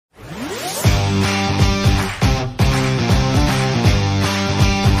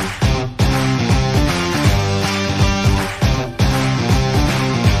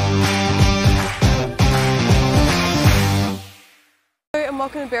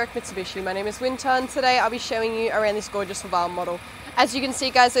Berwick Mitsubishi. My name is Winter and today I'll be showing you around this gorgeous Haval model. As you can see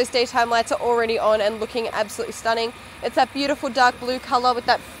guys, those daytime lights are already on and looking absolutely stunning. It's that beautiful dark blue colour with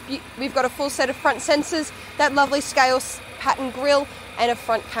that, we've got a full set of front sensors, that lovely scale pattern grille and a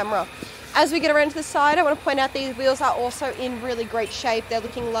front camera. As we get around to the side, I want to point out these wheels are also in really great shape. They're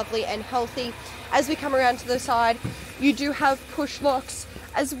looking lovely and healthy. As we come around to the side, you do have push locks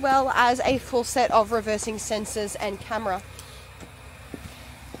as well as a full set of reversing sensors and camera.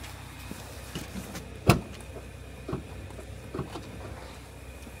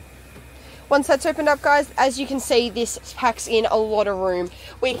 Once that's opened up guys, as you can see, this packs in a lot of room.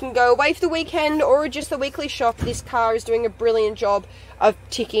 We can go away for the weekend or just the weekly shop. This car is doing a brilliant job of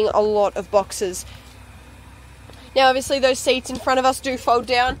ticking a lot of boxes. Now obviously those seats in front of us do fold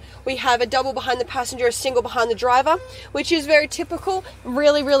down. We have a double behind the passenger, a single behind the driver, which is very typical,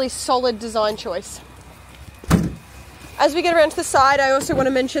 really solid design choice. As we get around to the side, I also want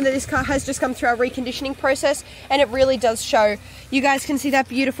to mention that this car has just come through our reconditioning process and it really does show. You guys can see that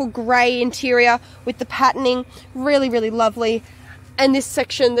beautiful grey interior with the patterning, really lovely, and this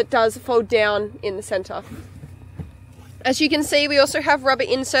section that does fold down in the centre. As you can see, we also have rubber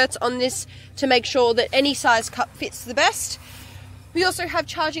inserts on this to make sure that any size cup fits the best. We also have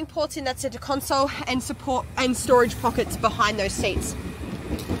charging ports in that centre console and support and storage pockets behind those seats.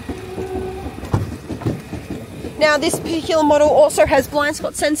 Now this particular model also has blind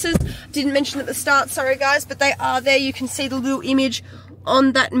spot sensors. Didn't mention at the start, sorry guys, but they are there. You can see the little image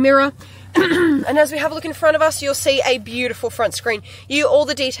on that mirror. And as we have a look in front of us, you'll see a beautiful front screen. All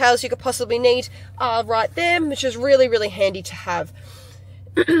the details you could possibly need are right there, which is really handy to have.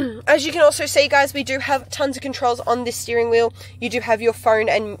 As you can also see guys, we do have tons of controls on this steering wheel. You do have your phone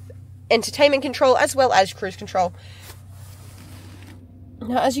and entertainment control as well as cruise control.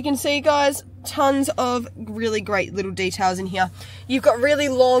 Now as you can see guys, tons of really great little details in here. You've got really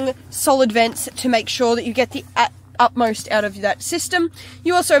long solid vents to make sure that you get the utmost out of that system.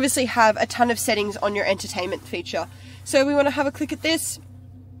 You also obviously have a ton of settings on your entertainment feature. So we want to have a click at this.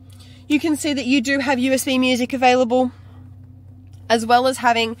 You can see that you do have USB music available, as well as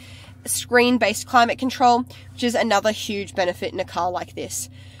having screen-based climate control, which is another huge benefit in a car like this.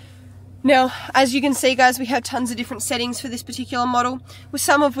 Now, as you can see guys, we have tons of different settings for this particular model, with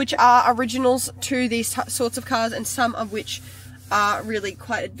some of which are originals to these sorts of cars and some of which are really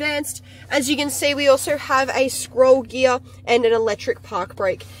quite advanced. As you can see, we also have a scroll gear and an electric park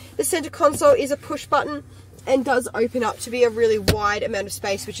brake. The center console is a push button and does open up to be a really wide amount of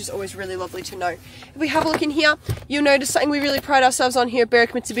space, which is always really lovely to know. If we have a look in here, you'll notice something we really pride ourselves on here at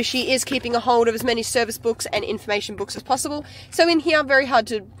Berwick Mitsubishi is keeping a hold of as many service books and information books as possible. So in here, very hard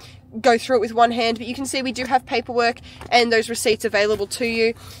to go through it with one hand, but you can see we do have paperwork and those receipts available to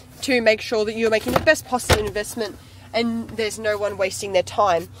you to make sure that you're making the best possible investment and there's no one wasting their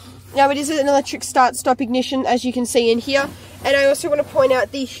time. Now it is an electric start stop ignition, as you can see in here, and I also want to point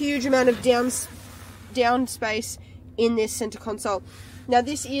out the huge amount of down space in this center console. Now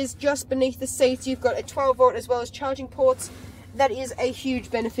this is just beneath the seats. You've got a 12 volt as well as charging ports. That is a huge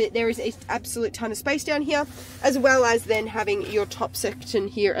benefit. There is an absolute ton of space down here, as well as then having your top section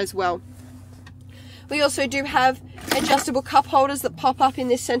here as well. We also do have adjustable cup holders that pop up in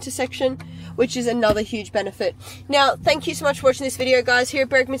this center section, which is another huge benefit. Now, thank you so much for watching this video, guys. Here at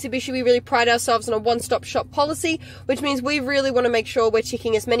Berwick Mitsubishi, we really pride ourselves on a one-stop shop policy, which means we really want to make sure we're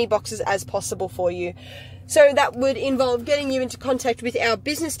ticking as many boxes as possible for you. So that would involve getting you into contact with our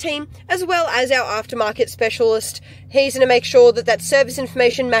business team, as well as our aftermarket specialist. He's going to make sure that that service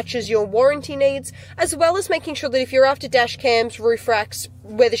information matches your warranty needs, as well as making sure that if you're after dash cams, roof racks,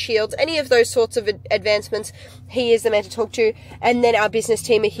 weather shields, any of those sorts of advancements, he is the man to talk to. And then our business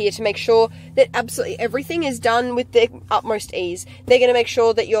team are here to make sure that absolutely everything is done with the utmost ease. They're going to make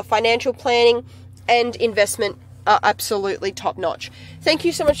sure that your financial planning and investment are absolutely top notch. Thank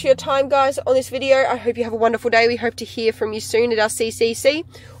you so much for your time, guys, on this video. I hope you have a wonderful day. We hope to hear from you soon at our CCC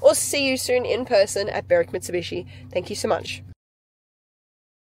or see you soon in person at Berwick Mitsubishi. Thank you so much.